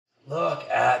Look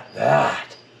at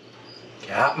that,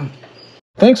 Captain.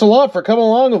 Thanks a lot for coming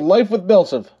along with Life with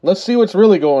BillSiff. Let's see what's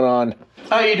really going on.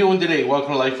 How you doing today?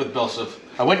 Welcome to Life with BillSiff.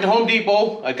 I went to Home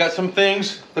Depot. I got some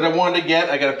things that I wanted to get.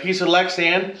 I got a piece of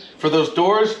Lexan for those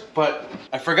doors, but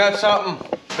I forgot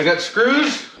something. I got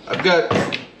screws, I've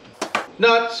got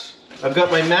nuts, I've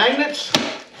got my magnets,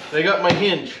 and I got my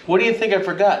hinge. What do you think I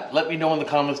forgot? Let me know in the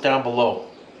comments down below.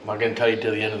 I'm not gonna tell you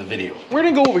till the end of the video. We're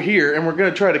gonna go over here and we're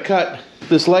gonna try to cut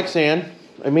this Lexan.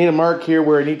 I made a mark here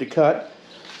where I need to cut.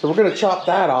 So we're gonna chop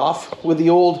that off with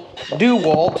the old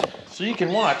DeWalt so you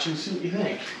can watch and see what you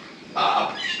think.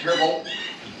 Careful.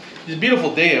 It's a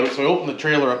beautiful day out, so I opened the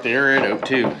trailer up to air it out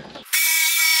too.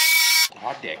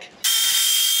 Hot dick.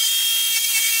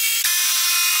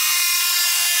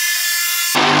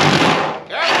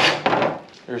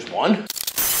 There's one.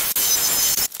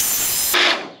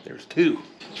 There's two.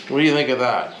 What do you think of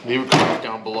that? Leave a comment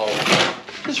down below.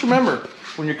 Just remember,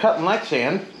 when you're cutting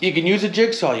Lexan, you can use a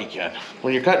jigsaw, you can.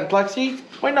 When you're cutting plexi,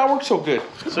 might not work so good.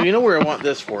 So you know where I want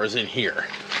this for is in here.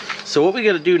 So what we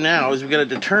gotta do now is we gotta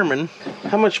determine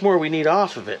how much more we need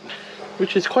off of it,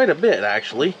 which is quite a bit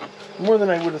actually, more than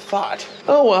I would have thought.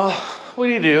 Oh well, what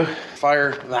do you do?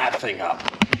 Fire that thing up.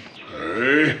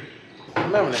 Hey.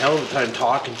 I'm having a hell of a time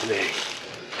talking today.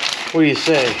 What do you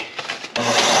say?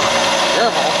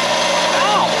 Careful.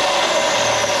 Ow!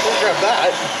 Don't grab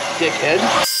that,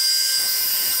 dickhead.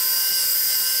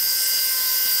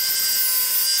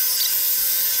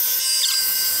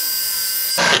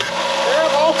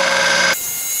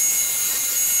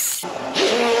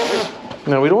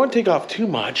 Now we don't want to take off too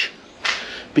much,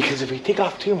 because if we take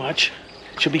off too much,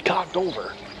 it should be cocked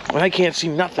over. And I can't see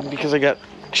nothing because I got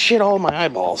shit all in my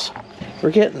eyeballs.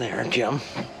 We're getting there, Jim.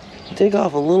 Take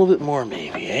off a little bit more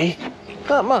maybe, eh?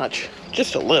 Not much,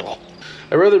 just a little.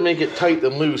 I'd rather make it tight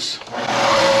than loose.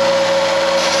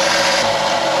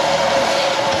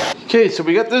 Okay, so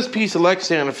we got this piece of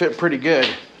Lexan to fit pretty good.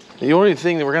 The only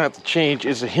thing that we're gonna have to change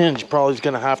is the hinge. Probably is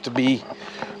gonna have to be,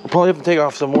 we'll probably have to take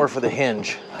off some more for the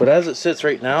hinge. But as it sits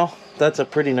right now, that's a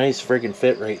pretty nice friggin'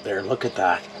 fit right there. Look at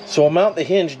that. So I'll mount the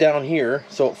hinge down here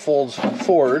so it folds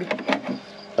forward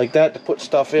like that to put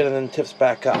stuff in and then tips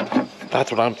back up. That's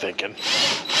what I'm thinking.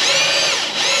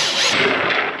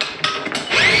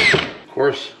 Of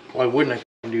course, why wouldn't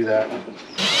I do that?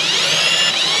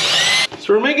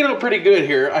 So we're making it pretty good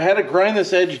here. I had to grind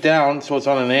this edge down so it's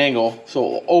on an angle, so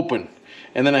it'll open.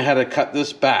 And then I had to cut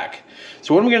this back.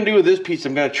 So what I'm gonna do with this piece,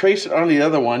 I'm gonna trace it on the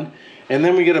other one, and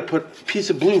then we gotta put a piece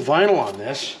of blue vinyl on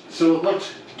this so it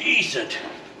looks decent.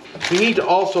 We need to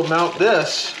also mount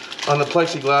this on the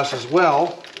plexiglass as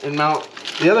well, and mount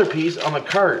the other piece on the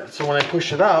cart. So when I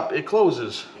push it up, it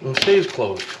closes and stays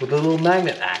closed with a little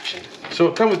magnet action. So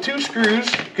it comes with 2 screws,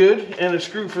 good, and a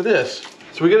screw for this.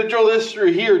 So we gotta drill this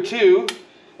through here too,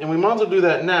 and we might as well do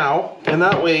that now, and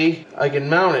that way I can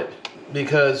mount it,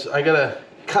 because I gotta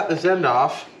cut this end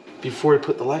off before I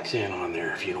put the Lexan on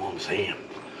there, if you know what I'm saying.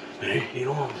 Hey, you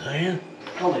know what I'm saying?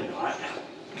 Probably not.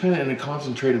 Kinda in a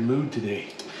concentrated mood today.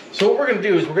 So what we're gonna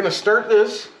do is we're gonna start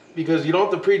this, because you don't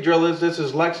have to pre-drill this. This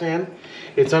is Lexan.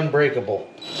 It's unbreakable.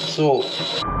 So,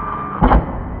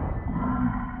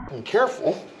 and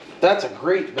careful. That's a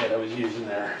great bit I was using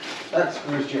there. That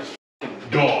screw's just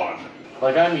gone.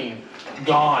 Like, I mean,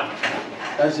 gone.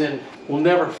 As in, we'll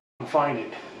never find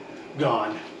it.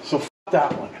 Gone. So f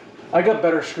that one. I got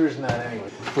better screws than that anyway,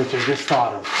 which I just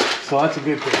thought of. So that's a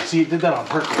good thing. See, it did that on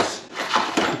purpose.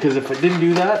 Because if I didn't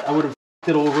do that, I would have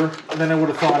it over, and then I would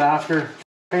have thought after,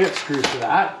 I got screws for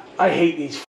that. I hate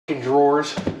these f***ing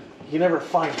drawers. You never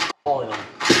find all in them.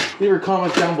 Leave a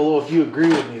comment down below if you agree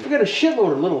with me. We got a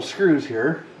shitload of little screws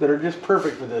here that are just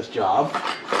perfect for this job.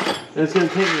 And it's gonna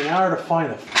take me an hour to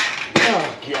find them.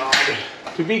 Oh God.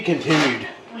 To be continued.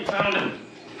 We found him.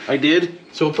 I did.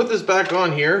 So we'll put this back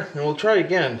on here and we'll try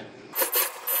again.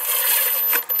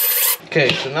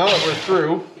 Okay, so now that we're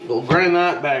through, we'll grind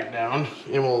that back down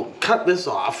and we'll cut this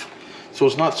off so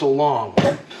it's not so long.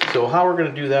 So how we're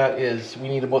gonna do that is we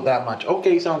need about that much.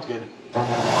 Okay, sounds good.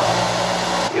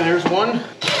 Okay, there's one.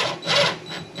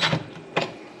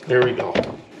 There we go.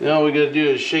 Now all we gotta do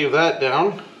is shave that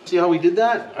down. See how we did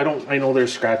that? I know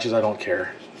there's scratches, I don't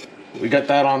care. We got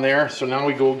that on there, so now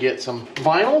we go get some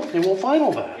vinyl and we'll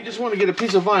vinyl that. We just want to get a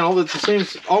piece of vinyl that's the same,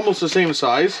 almost the same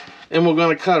size, and we're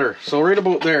gonna cut her. So right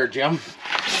about there, Jim.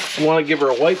 You want to give her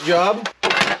a white job.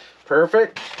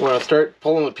 Perfect. We want to start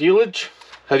pulling the peelage.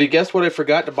 Have you guessed what I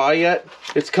forgot to buy yet?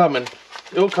 It's coming.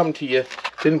 It'll come to you.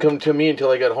 Didn't come to me until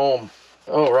I got home.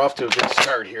 Oh, we're off to a good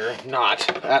start here.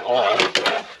 Not at all.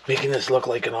 Making this look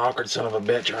like an awkward son of a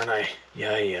bitch, aren't I?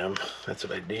 Yeah, I am. That's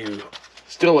what I do.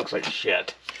 Still looks like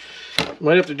shit.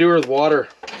 Might have to do her with water.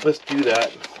 Let's do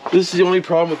that. This is the only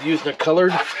problem with using a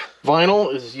colored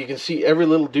vinyl is you can see every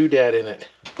little doodad in it.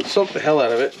 Soak the hell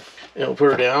out of it. And we'll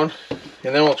put her down.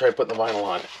 And then we'll try putting the vinyl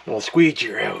on. And we'll squeegee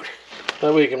her out.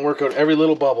 That way you can work out every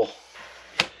little bubble.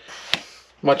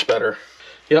 Much better.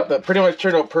 Yep, that pretty much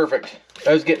turned out perfect.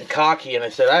 I was getting cocky and I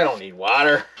said, I don't need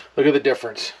water. Look at the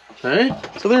difference.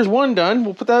 Alright, so there's one done.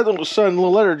 We'll put that in the sun,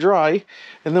 we'll let her dry,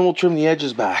 and then we'll trim the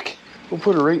edges back. We'll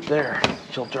put her right there.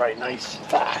 She'll dry nice and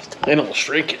fast. And it'll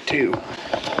shrink it too.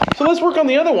 So let's work on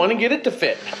the other one and get it to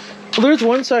fit. Well, there's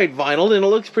one side vinyl and it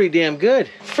looks pretty damn good.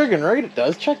 Friggin' right it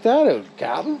does. Check that out,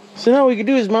 Captain. So now what we can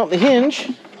do is mount the hinge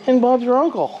and Bob's your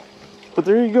uncle. But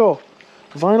there you go.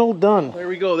 Vinyl done. There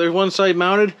we go. There's one side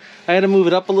mounted. I had to move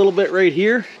it up a little bit right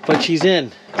here, but she's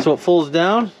in. So it folds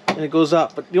down and it goes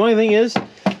up. But the only thing is,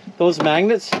 those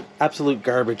magnets, absolute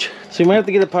garbage. So you might have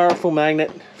to get a powerful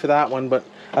magnet for that one, but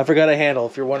I forgot a handle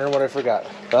if you're wondering what I forgot.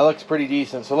 That looks pretty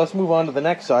decent. So let's move on to the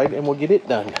next side and we'll get it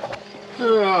done.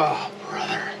 Oh,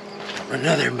 brother.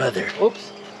 Another mother.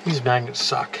 Oops. These magnets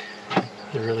suck.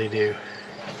 They really do.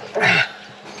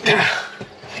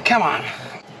 Come on.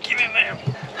 Get in there.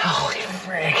 Holy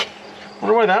frig. I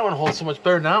wonder why that one holds so much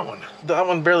better than that one. That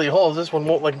one barely holds. This one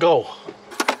won't let go.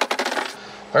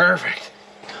 Perfect.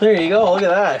 There you go. Look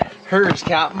at that. Hers,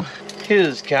 Captain.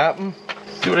 His, Captain.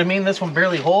 See what I mean? This one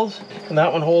barely holds, and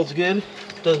that one holds good.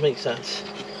 It does make sense.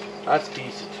 That's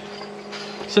decent.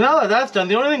 So now that that's done,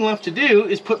 the only thing left to do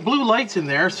is put blue lights in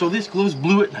there so this glows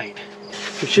blue at night.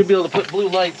 We should be able to put blue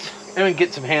lights and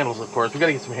get some handles, of course. We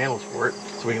gotta get some handles for it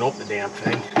so we can open the damn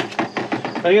thing.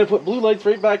 I'm gonna put blue lights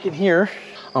right back in here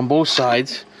on both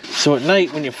sides. So at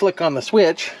night when you flick on the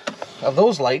switch of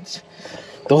those lights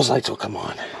will come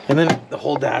on. And then the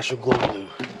whole dash will glow blue.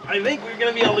 I think we're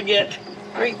gonna be able to get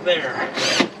right there.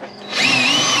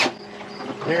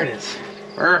 There it is.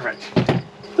 Perfect.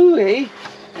 Ooh, hey.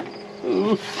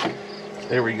 Ooh.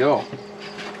 There we go.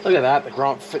 Look at that. The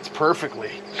gromp fits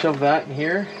perfectly. Shove that in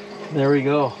here. There we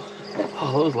go.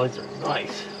 Oh, those lights are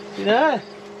nice. See that?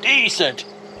 Decent.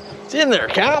 It's in there,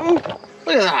 Captain.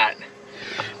 Look at that.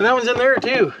 And that one's in there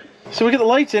too. So we get the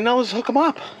lights in, now let's hook them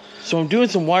up. So I'm doing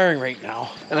some wiring right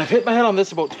now. And I've hit my head on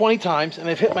this about 20 times, and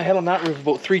I've hit my head on that roof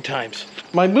about 3 times.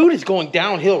 My mood is going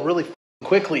downhill really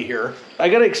quickly here. I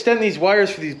gotta extend these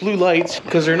wires for these blue lights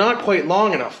because they're not quite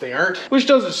long enough, they aren't. Which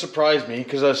doesn't surprise me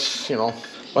because that's, you know,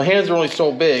 my hands are only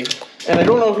so big. And I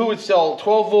don't know who would sell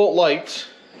 12 volt lights.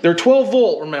 They're 12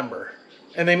 volt, remember.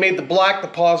 And they made the black the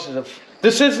positive.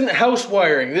 This isn't house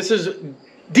wiring. This is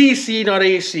DC, not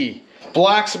AC.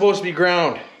 Black's supposed to be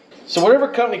ground. So whatever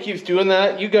company keeps doing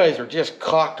that, you guys are just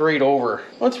cocked right over.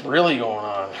 What's really going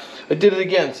on? I did it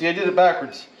again. See, I did it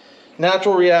backwards.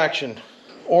 Natural reaction.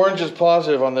 Orange is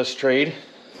positive on this trade.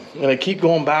 And I keep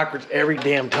going backwards every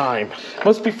damn time.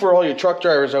 Must be for all you truck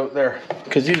drivers out there.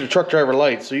 Because these are truck driver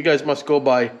lights. So you guys must go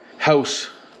by house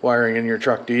wiring in your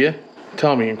truck, do you?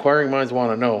 Tell me, inquiring minds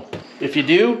want to know. If you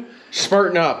do,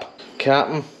 smarten up.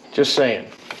 Captain, just saying.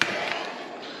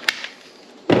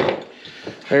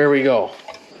 There we go.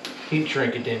 Heat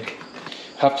shrink-a-dink.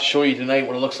 Have to show you tonight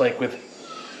what it looks like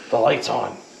with the lights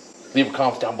on. Leave a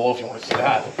comment down below if you want to see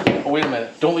that. Oh, wait a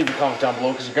minute. Don't leave a comment down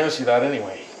below because you're going to see that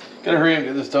anyway. Gotta hurry and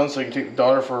get this done so I can take the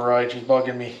daughter for a ride. She's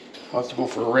bugging me. Wants to go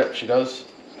for a rip. She does.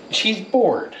 She's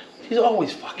bored. She's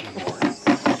always fucking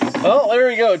bored. Well, there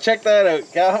we go. Check that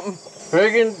out, Captain.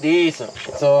 Friggin' decent.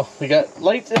 So we got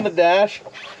lights in the dash.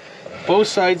 Both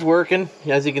sides working,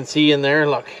 as you can see in there.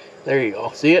 Look, there you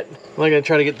go. See it? I'm not gonna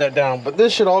try to get that down, but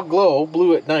this should all glow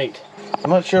blue at night. I'm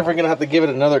not sure if we're gonna have to give it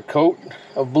another coat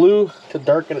of blue to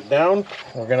darken it down.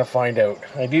 We're gonna find out.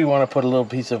 I do want to put a little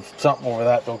piece of something over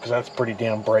that though, because that's pretty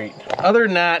damn bright. Other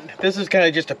than that, this is kind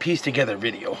of just a piece together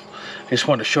video. I just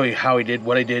wanted to show you how I did,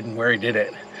 what I did, and where I did it.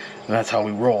 And that's how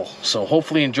we roll. So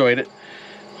hopefully you enjoyed it.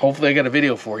 Hopefully I got a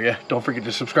video for you. Don't forget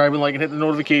to subscribe and like and hit the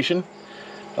notification.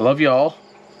 I love you all.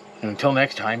 And until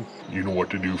next time, you know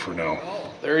what to do for now.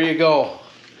 There you go.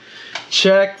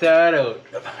 Check that out.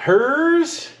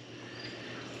 Hers,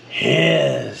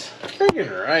 his.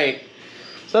 Freaking right.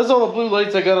 So that's all the blue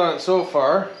lights I got on it so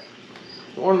far.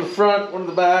 One in the front, one in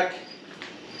the back,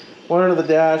 one under the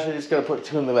dash. I just gotta put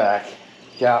 2 in the back.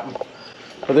 Got 'em.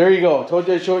 But there you go. Told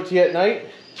you I'd show it to you at night.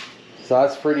 So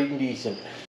that's pretty decent.